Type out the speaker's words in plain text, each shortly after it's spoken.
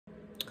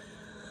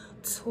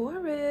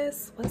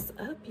Taurus, what's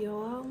up,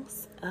 y'all?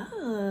 What's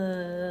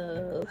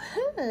up?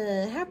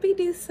 Happy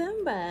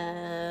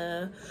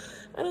December.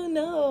 I don't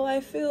know, I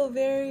feel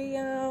very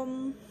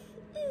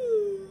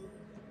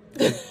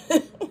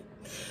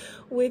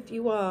with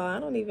you all. I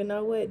don't even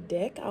know what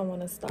deck I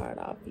want to start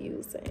off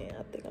using.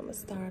 I think I'm gonna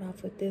start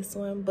off with this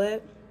one,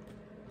 but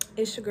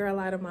it's your girl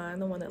Light of Mine,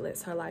 the one that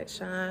lets her light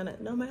shine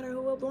no matter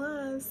who it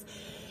blinds.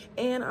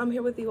 And I'm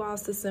here with you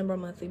all's December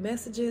monthly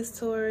messages,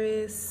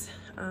 Taurus.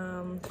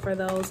 For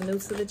those new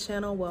to the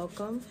channel,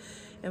 welcome.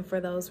 And for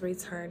those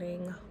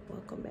returning,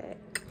 welcome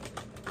back.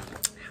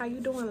 How you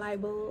doing,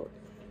 Lightbulb?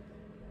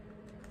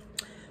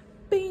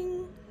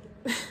 Bing.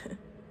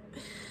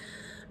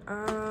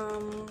 I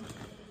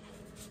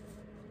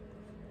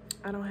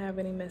don't have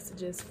any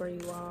messages for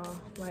you all,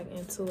 like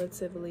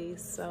intuitively,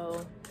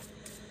 so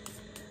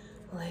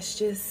let's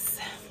just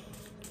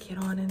get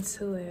on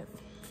into it.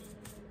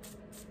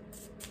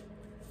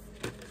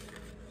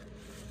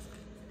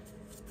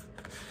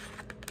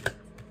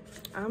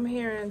 I'm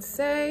hearing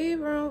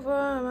save room for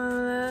my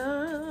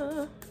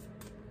love.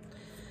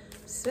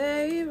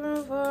 Save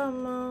room for a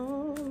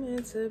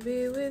moment to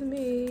be with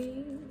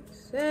me.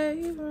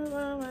 Save room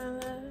for my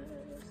love.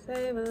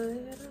 Save a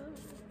little.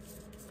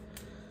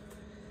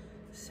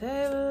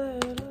 Save a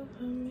little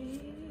for me.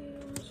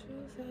 Won't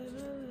you save a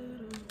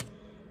little?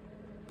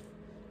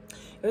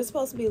 You're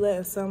supposed to be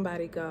letting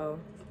somebody go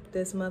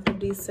this month of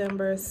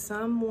December.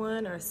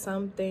 Someone or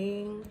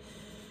something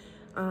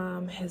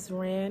has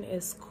ran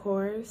its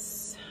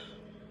course.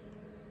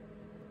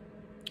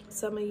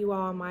 Some of you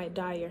all might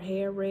dye your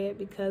hair red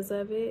because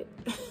of it.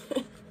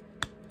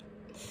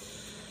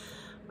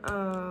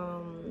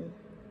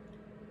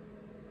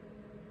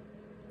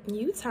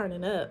 You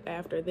turning up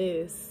after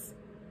this.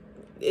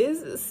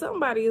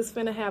 Somebody is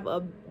finna have a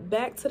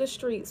back to the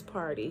streets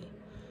party.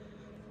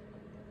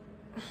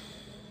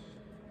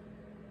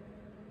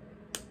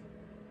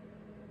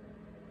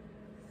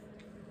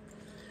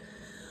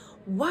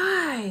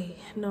 Why?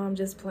 No, I'm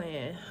just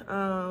playing.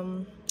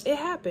 It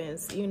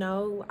happens, you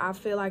know. I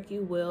feel like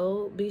you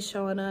will be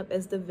showing up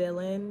as the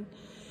villain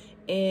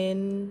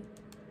in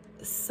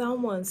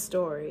someone's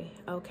story,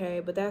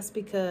 okay? But that's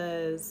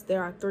because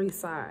there are three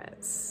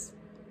sides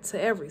to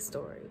every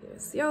story.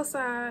 It's your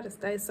side, it's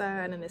their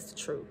side, and it's the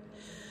truth.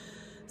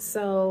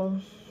 So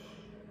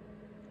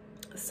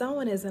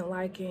someone isn't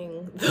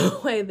liking the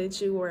way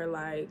that you were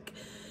like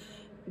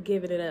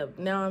giving it up.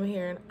 Now I'm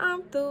hearing,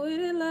 I'm through with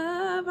it,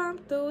 love, I'm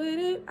through with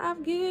it.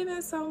 I've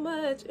given so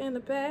much in the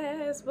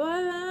past, but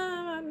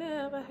I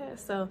never had.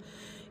 So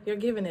you're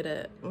giving it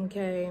up,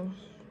 okay?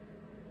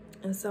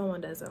 And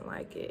someone doesn't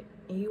like it.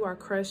 You are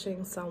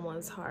crushing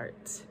someone's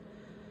heart.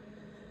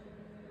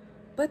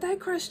 But they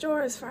crushed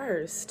yours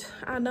first.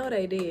 I know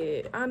they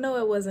did. I know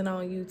it wasn't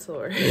on you,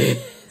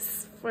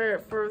 Taurus.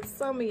 For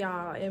some of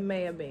y'all, it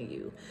may have been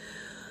you.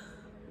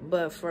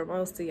 But for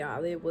most of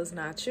y'all, it was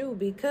not you,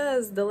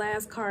 because the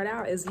last card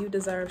out is you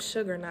deserve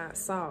sugar, not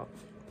salt.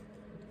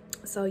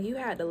 So you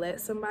had to let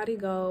somebody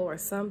go or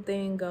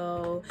something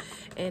go,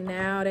 and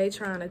now they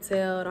trying to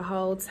tell the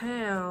whole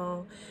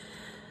town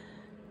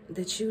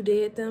that you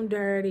did them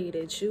dirty,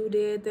 that you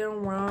did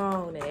them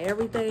wrong, that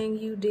everything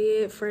you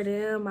did for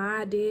them,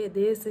 I did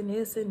this and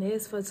this and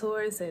this for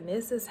Taurus, and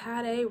this is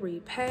how they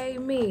repay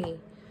me.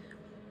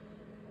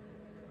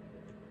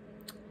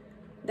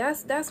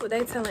 That's what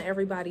they telling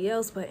everybody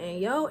else, but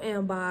in your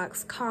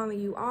inbox calling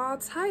you all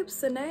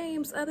types of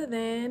names other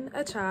than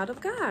a child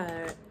of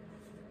God.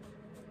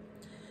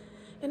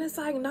 And it's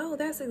like, no,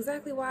 that's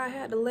exactly why I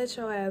had to let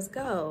your ass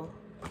go.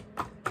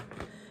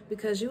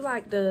 Because you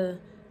like to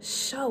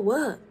show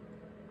up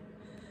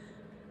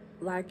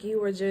like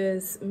you were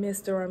just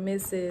Mr. or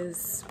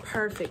Mrs.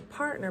 Perfect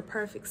partner,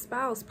 perfect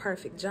spouse,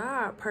 perfect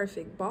job,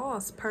 perfect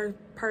boss,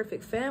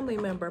 perfect family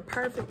member,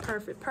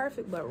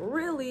 perfect, but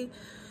really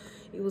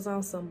you was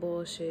on some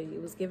bullshit.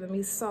 You was giving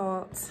me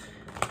salt,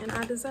 and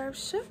I deserve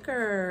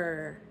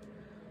sugar.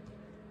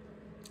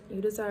 You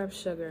deserve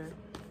sugar.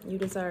 You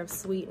deserve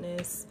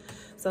sweetness.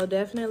 So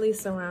definitely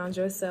surround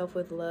yourself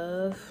with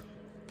love.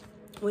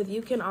 With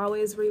you can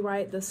always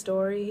rewrite the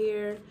story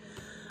here.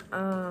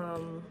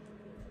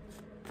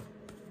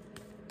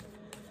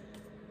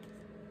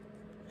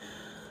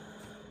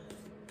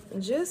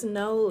 Just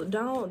know,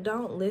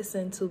 don't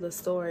listen to the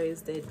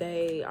stories that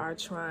they are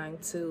trying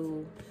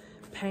to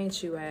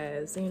paint you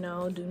as, you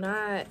know. Do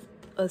not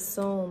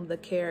assume the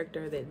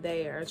character that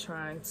they are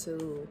trying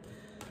to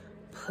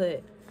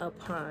put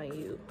upon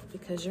you,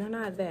 because you're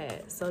not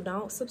that. So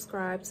don't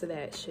subscribe to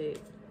that shit.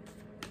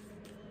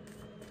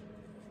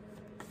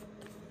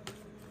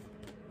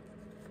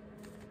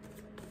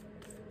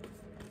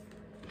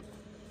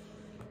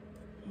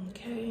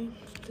 Okay,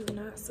 do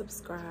not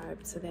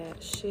subscribe to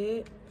that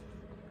shit.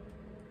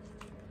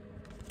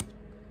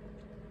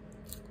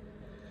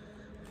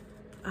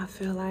 I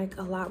feel like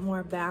a lot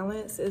more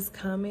balance is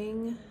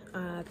coming.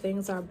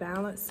 Things are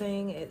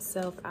balancing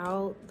itself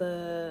out.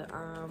 The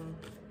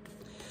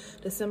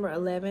December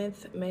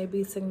 11th may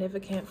be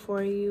significant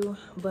for you,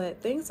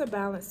 but things are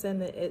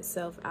balancing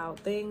itself out.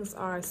 Things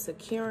are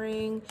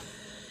securing.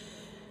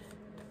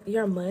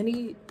 Your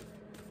money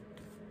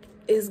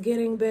is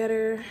getting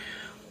better.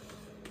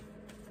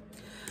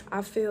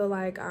 I feel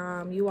like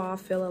you all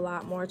feel a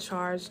lot more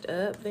charged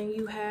up than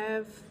you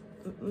have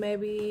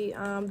maybe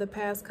the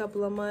past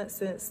couple of months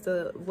since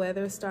the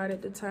weather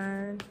started to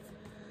turn.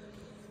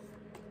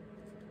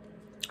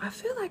 I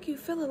feel like you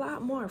feel a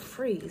lot more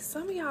free.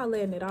 Some of y'all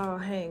letting it all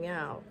hang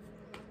out,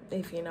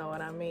 if you know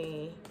what I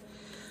mean.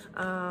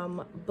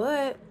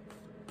 But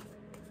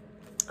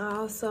I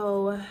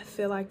also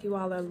feel like you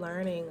all are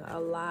learning a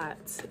lot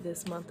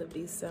this month of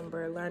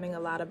December, learning a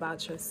lot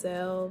about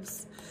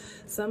yourselves.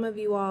 Some of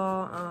you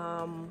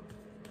all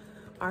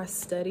are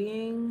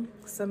studying.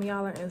 Some of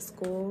y'all are in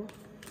school.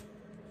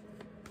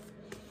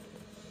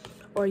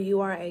 Or you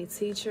are a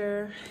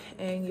teacher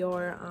and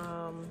your,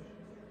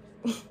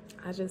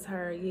 I just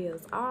heard,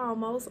 it's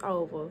almost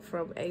over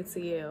from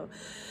ATL.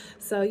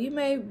 So you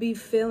may be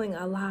feeling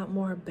a lot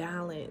more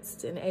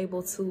balanced and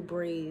able to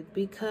breathe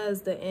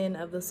because the end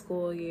of the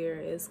school year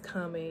is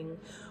coming,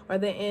 or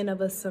the end of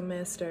a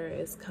semester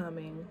is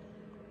coming.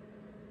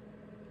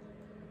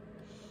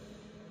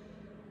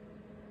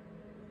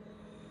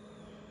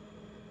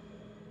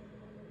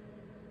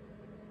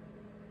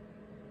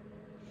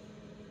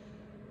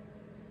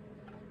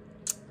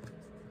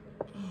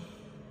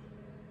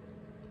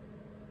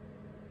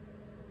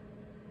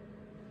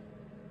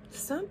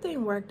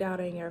 Something worked out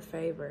in your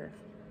favor.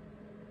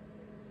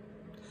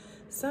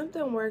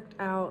 Something worked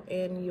out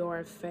in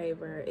your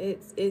favor.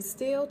 It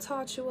still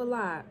taught you a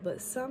lot,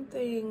 but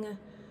something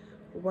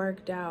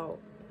worked out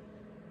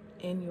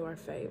in your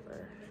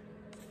favor.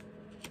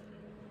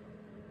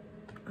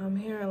 I'm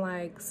hearing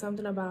like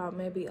something about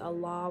maybe a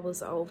law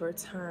was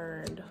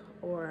overturned,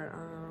 or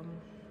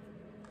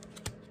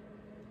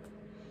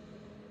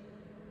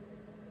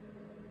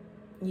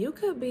you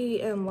could be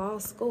in law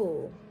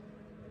school.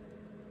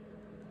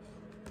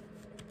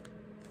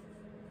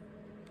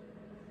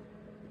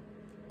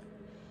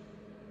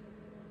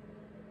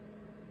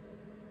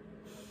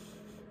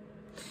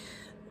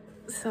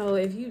 So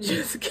if you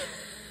just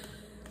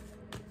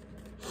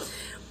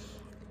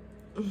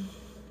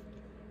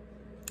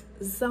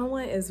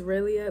someone is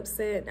really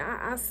upset.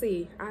 I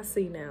see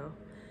now.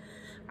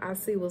 I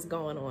see what's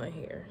going on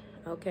here.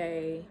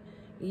 Okay.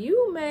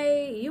 You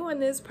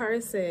and this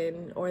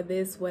person or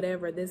this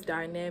whatever, this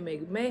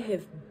dynamic may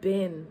have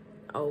been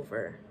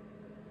over.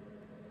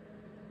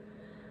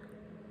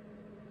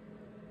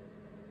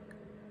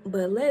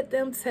 But let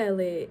them tell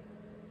it.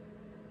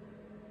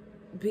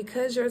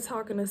 Because you're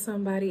talking to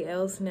somebody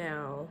else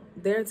now,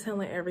 they're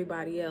telling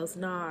everybody else,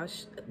 nah,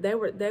 they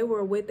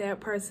were with that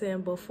person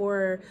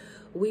before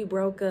we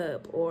broke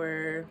up,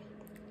 or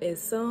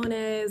as soon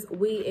as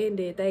we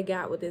ended, they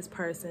got with this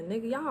person.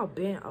 Nigga, y'all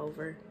been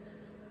over.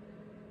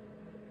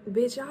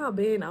 Bitch, y'all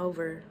been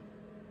over.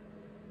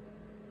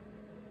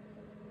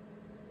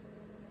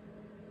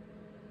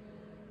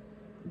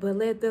 But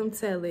let them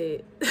tell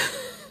it.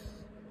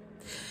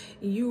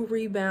 You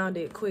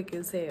rebounded quick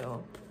as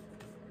hell.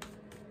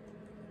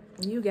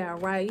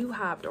 You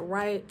hopped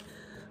right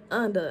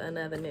under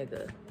another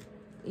nigga.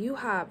 You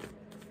hopped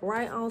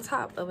right on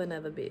top of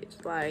another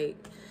bitch. Like,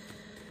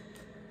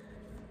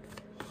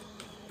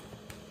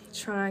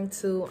 trying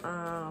to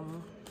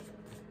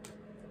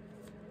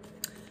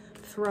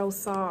throw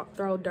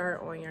dirt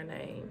on your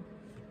name.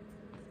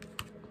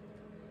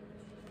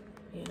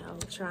 You know,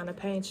 trying to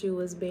paint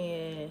you as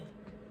being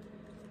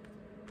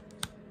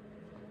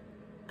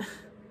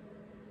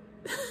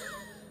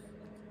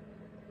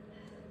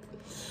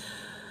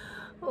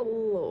oh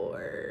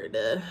Lord.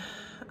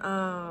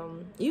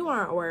 You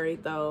aren't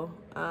worried though.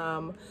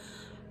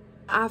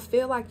 I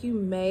feel like you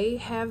may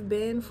have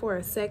been for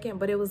a second,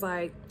 but it was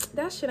like,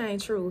 that shit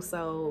ain't true.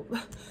 So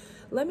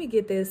let me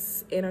get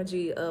this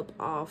energy up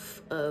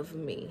off of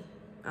me.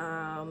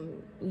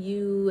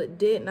 You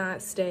did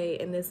not stay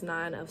in this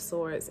 9 of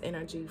Swords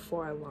energy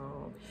for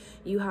long.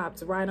 You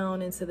hopped right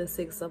on into the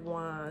 6 of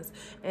Wands.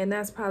 And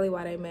that's probably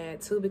why they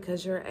mad too,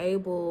 because you're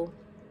able,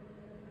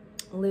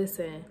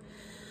 listen,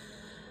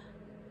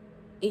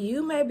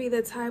 you may be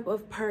the type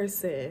of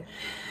person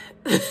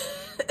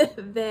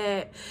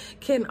that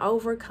can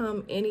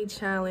overcome any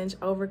challenge,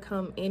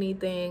 overcome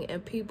anything,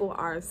 and people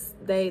are,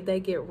 they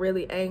get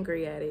really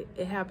angry at it.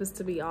 It happens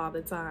to me all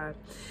the time.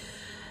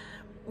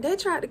 They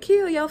tried to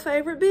kill your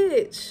favorite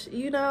bitch,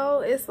 you know?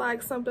 It's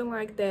like something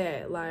like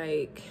that.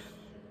 Like,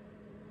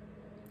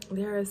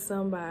 there is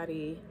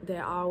somebody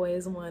that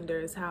always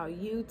wonders how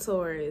you,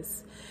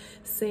 Taurus,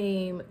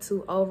 seem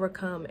to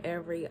overcome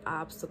every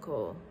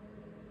obstacle.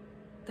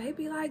 They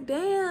be like,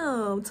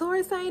 damn,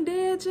 Taurus ain't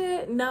dead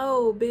yet?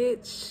 No,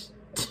 bitch.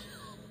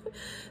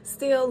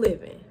 Still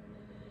living.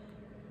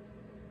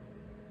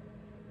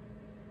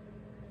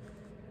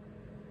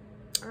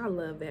 I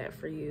love that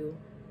for you.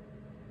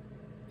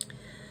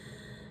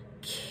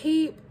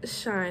 Keep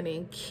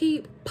shining,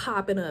 keep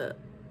popping up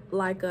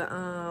like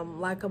a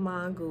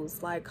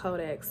mongoose, like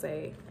Kodak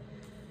say.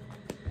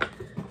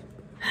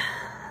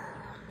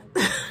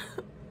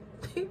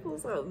 People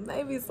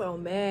they be so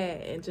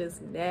mad and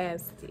just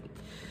nasty.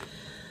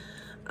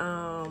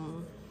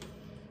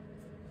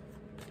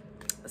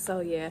 So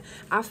yeah,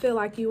 I feel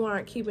like you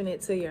aren't keeping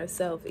it to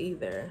yourself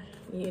either.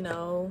 You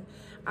know,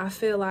 I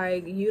feel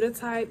like you the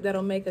type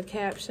that'll make a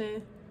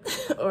caption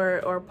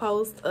or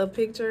post a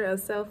picture, a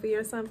selfie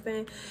or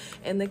something,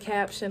 and the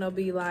caption will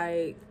be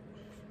like,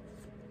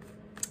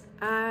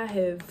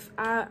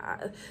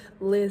 I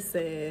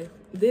listen,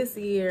 this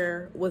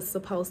year was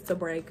supposed to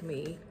break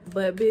me,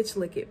 but bitch,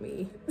 look at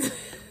me.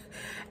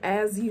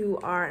 As you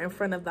are in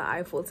front of the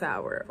Eiffel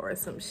Tower or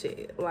some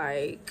shit.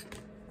 Like,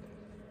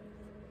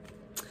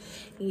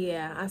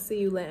 yeah, I see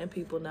you letting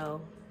people know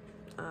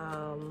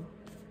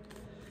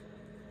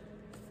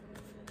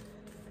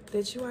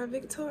that you are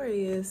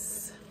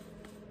victorious.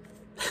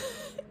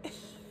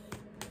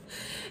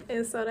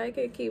 And so they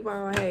can keep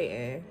on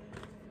hating.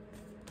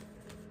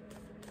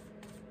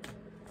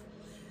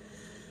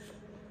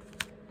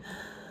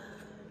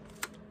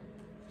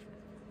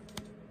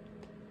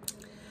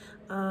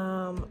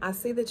 I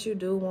see that you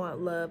do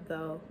want love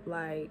though.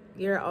 Like,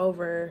 you're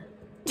over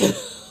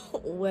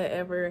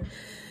whatever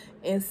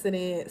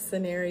incident,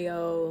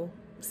 scenario,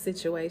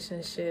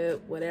 situationship,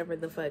 whatever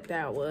the fuck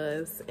that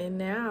was. And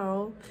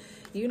now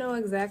you know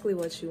exactly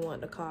what you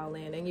want to call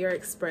in, and you're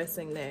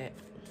expressing that.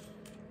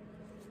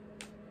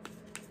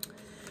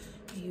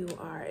 You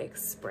are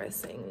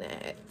expressing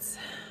that.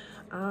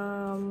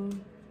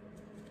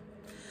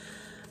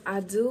 I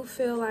do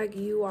feel like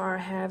you are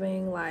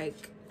having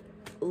like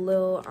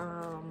little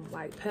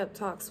like pep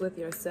talks with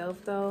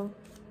yourself though.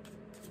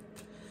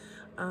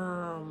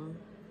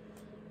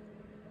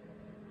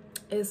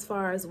 As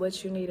far as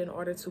what you need in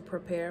order to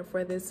prepare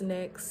for this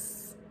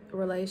next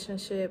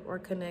relationship or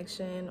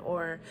connection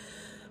or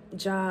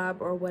job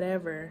or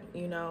whatever,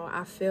 you know,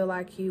 I feel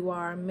like you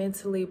are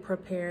mentally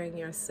preparing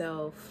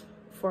yourself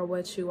for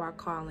what you are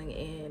calling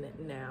in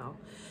now.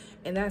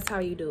 And that's how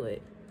you do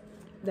it.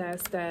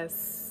 That's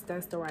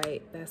the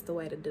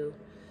way to do.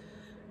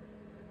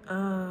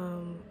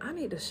 I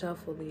need to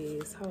shuffle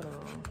these. Hold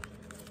on.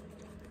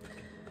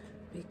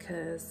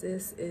 Because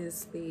this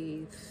is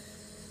the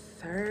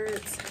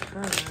third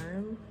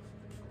time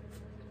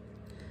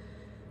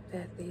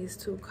that these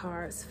two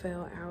cards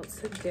fell out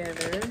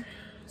together.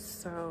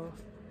 So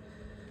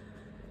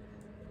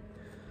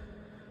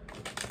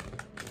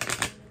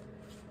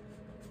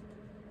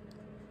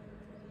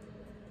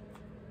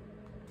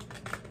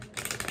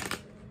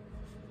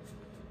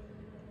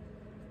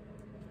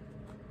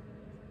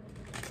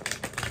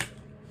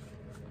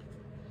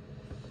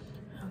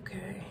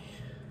okay.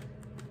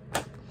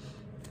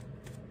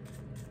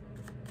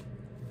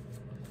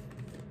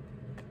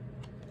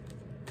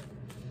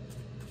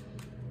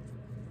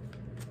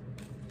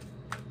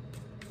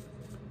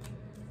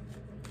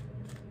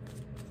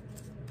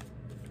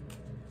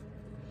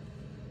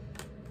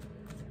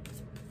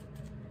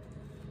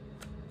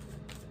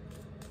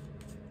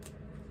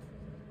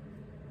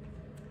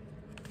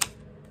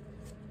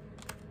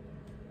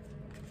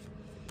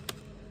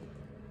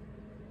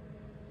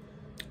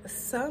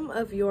 Some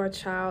of your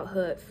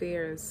childhood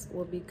fears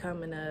will be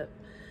coming up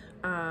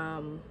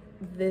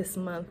this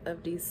month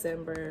of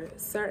December.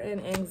 Certain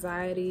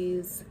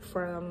anxieties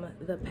from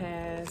the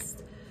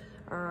past,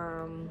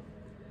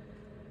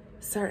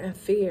 certain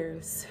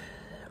fears.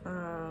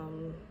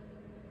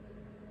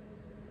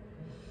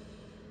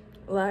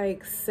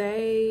 Like,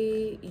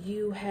 say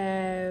you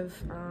have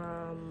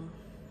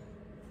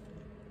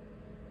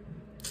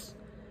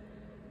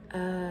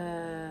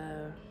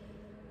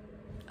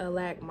a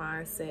lack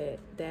mindset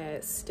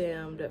that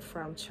stemmed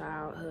from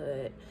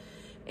childhood,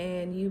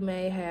 and you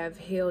may have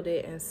healed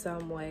it in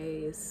some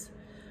ways,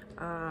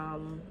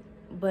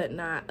 but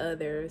not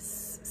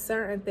others.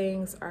 Certain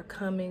things are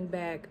coming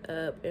back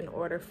up in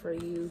order for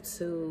you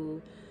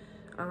to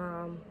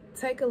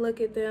take a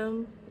look at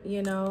them,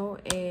 you know,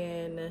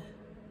 and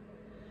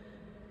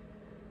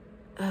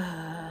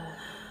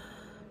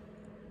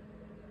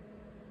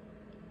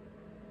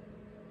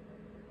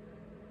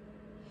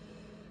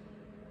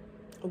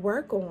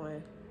work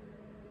on.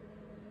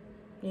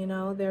 You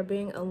know, they're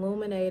being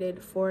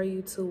illuminated for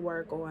you to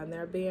work on.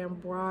 They're being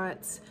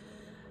brought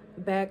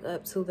back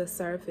up to the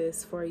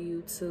surface for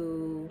you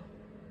to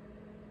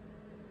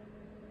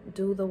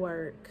do the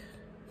work,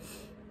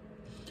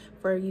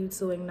 for you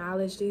to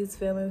acknowledge these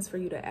feelings, for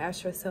you to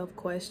ask yourself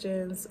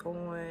questions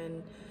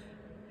on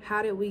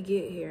how did we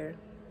get here,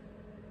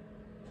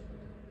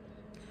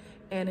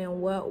 and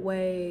in what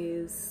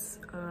ways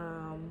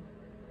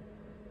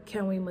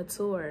can we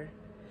mature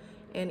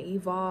and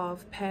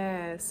evolve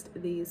past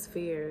these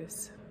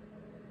fears.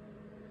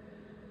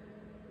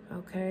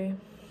 Okay,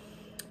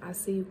 I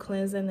see you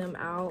cleansing them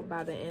out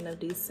by the end of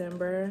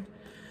December.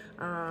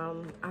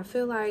 I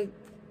feel like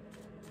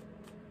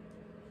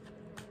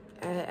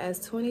as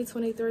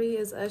 2023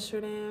 is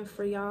ushered in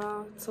for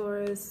y'all,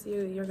 Taurus,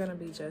 you're gonna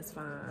be just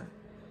fine.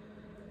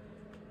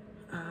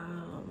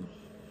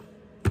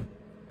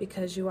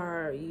 Because you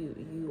are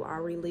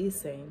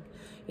releasing.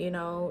 You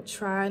know,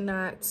 try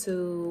not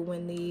to,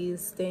 when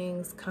these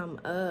things come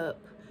up,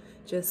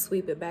 just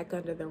sweep it back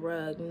under the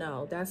rug.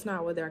 No, that's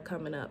not what they're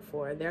coming up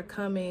for. They're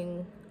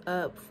coming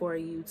up for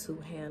you to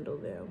handle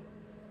them.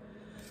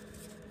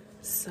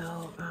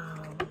 So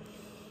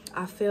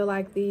I feel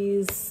like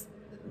these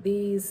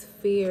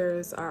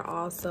fears are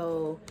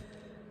also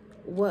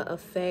what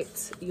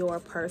affects your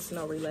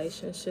personal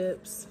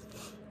relationships.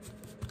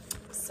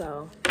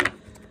 So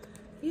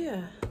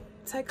yeah,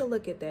 take a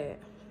look at that,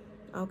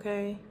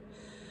 okay?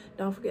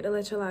 Don't forget to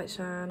let your light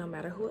shine no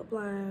matter who it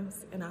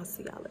blinds, and I'll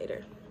see y'all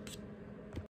later.